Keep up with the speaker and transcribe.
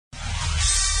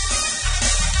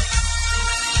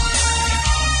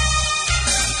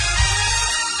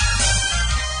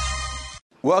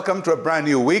Welcome to a brand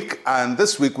new week, and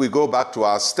this week we go back to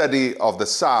our study of the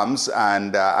Psalms,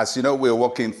 and as you know, we're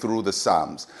walking through the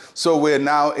Psalms. So we're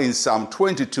now in Psalm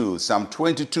 22. Psalm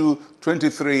 22,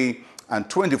 23, and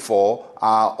 24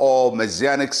 are all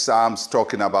Messianic Psalms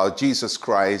talking about Jesus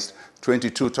Christ.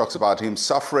 22 talks about him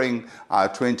suffering,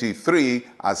 23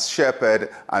 as shepherd,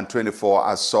 and 24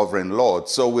 as sovereign Lord.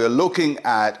 So we're looking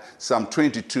at Psalm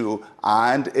 22,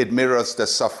 and it mirrors the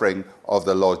suffering of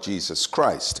the Lord Jesus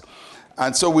Christ.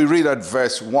 And so we read at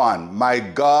verse 1, my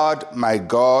God,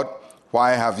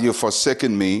 why have you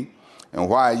forsaken me? And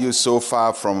why are you so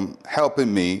far from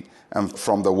helping me and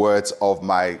from the words of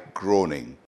my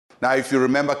groaning? Now, if you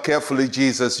remember carefully,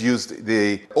 Jesus used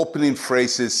the opening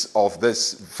phrases of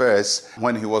this verse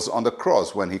when he was on the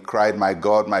cross, when he cried, my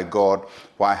God,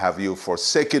 why have you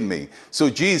forsaken me? So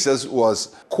Jesus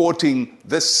was quoting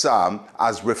this psalm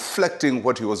as reflecting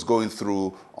what he was going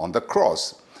through on the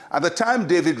cross. At the time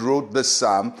David wrote this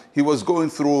psalm, he was going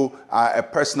through a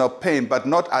personal pain, but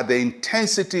not at the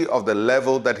intensity of the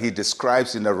level that he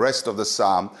describes in the rest of the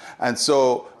psalm. And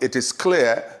so it is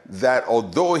clear that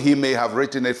although he may have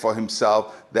written it for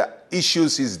himself, the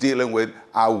issues he's dealing with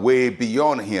are way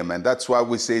beyond him. And that's why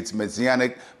we say it's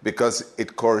messianic, because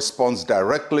it corresponds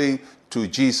directly to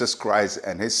Jesus Christ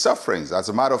and his sufferings. As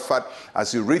a matter of fact,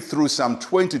 as you read through Psalm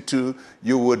 22,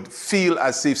 you would feel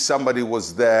as if somebody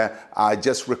was there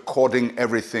just recording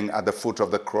everything at the foot of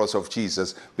the cross of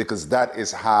Jesus, because that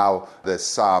is how the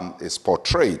psalm is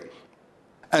portrayed.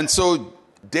 And so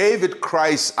David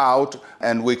cries out,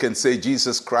 and we can say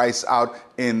Jesus cries out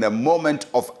in the moment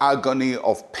of agony,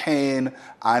 of pain,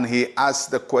 and he asks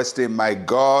the question, my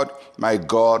God,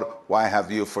 why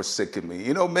have you forsaken me?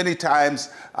 You know, many times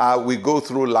we go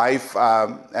through life,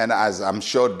 and as I'm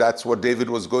sure that's what David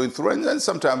was going through, and then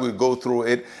sometimes we go through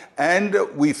it, and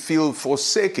we feel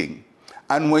forsaken.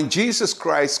 And when Jesus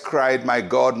Christ cried, my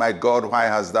God, why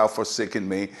hast thou forsaken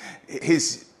me?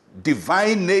 His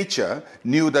divine nature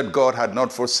knew that God had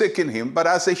not forsaken him, but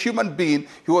as a human being,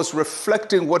 he was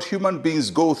reflecting what human beings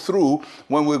go through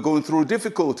when we're going through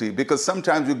difficulty, because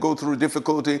sometimes we go through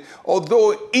difficulty,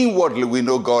 although inwardly we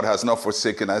know God has not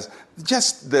forsaken us,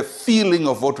 just the feeling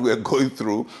of what we're going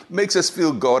through makes us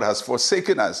feel God has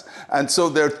forsaken us. And so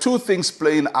there are two things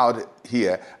playing out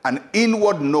here: an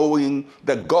inward knowing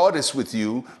that God is with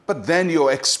you, but then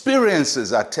your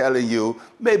experiences are telling you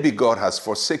maybe God has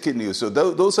forsaken you. So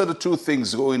those are the two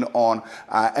things going on.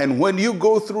 And when you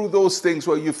go through those things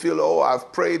where you feel, oh,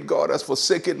 I've prayed, God has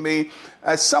forsaken me,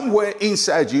 somewhere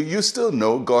inside you, you still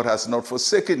know God has not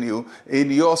forsaken you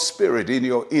in your spirit, in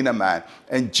your inner man.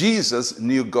 And Jesus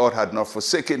knew God had not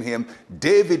forsaken him.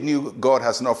 David knew God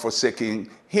has not forsaken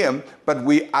him, but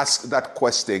we ask that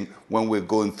question when we're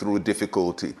going through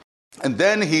difficulty. And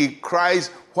then he cries,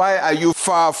 why are you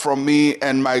far from me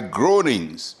and my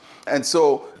groanings? And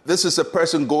so this is a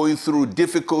person going through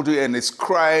difficulty and is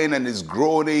crying and is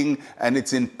groaning and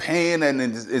it's in pain and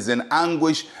is in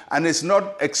anguish and is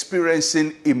not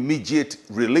experiencing immediate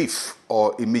relief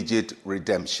or immediate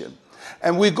redemption.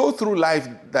 And we go through life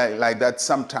like that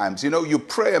sometimes. You know, you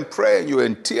pray and you're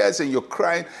in tears and you're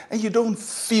crying and you don't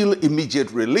feel immediate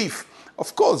relief.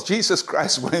 Of course, Jesus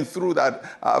Christ went through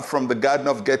that from the Garden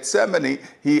of Gethsemane.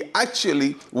 He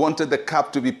actually wanted the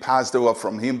cup to be passed over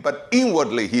from him, but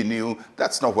inwardly he knew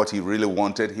that's not what he really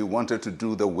wanted. He wanted to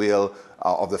do the will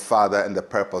of the Father and the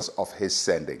purpose of his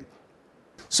sending.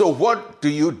 So what do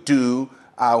you do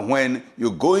when you're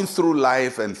going through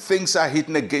life and things are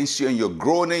hitting against you and you're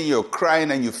groaning, you're crying,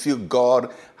 and you feel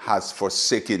God has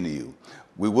forsaken you?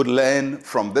 We would learn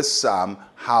from this psalm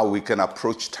how we can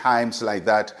approach times like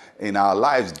that in our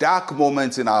lives, dark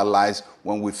moments in our lives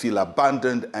when we feel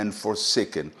abandoned and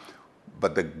forsaken.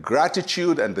 But the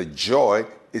gratitude and the joy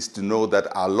is to know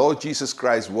that our Lord Jesus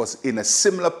Christ was in a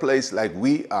similar place like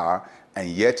we are, and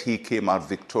yet he came out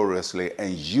victoriously,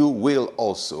 and you will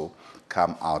also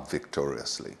come out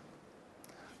victoriously.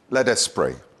 Let us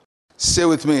pray. Say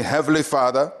with me, Heavenly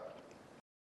Father,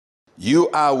 you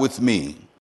are with me.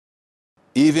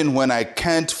 Even when I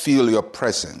can't feel your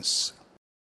presence,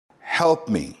 help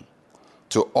me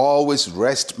to always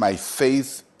rest my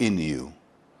faith in you.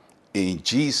 In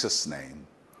Jesus' name,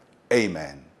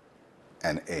 amen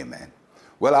and amen.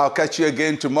 Well, I'll catch you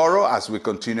again tomorrow as we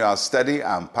continue our study.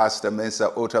 I'm Pastor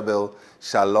Mensa Otabil.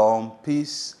 Shalom,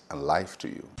 peace, and life to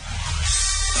you.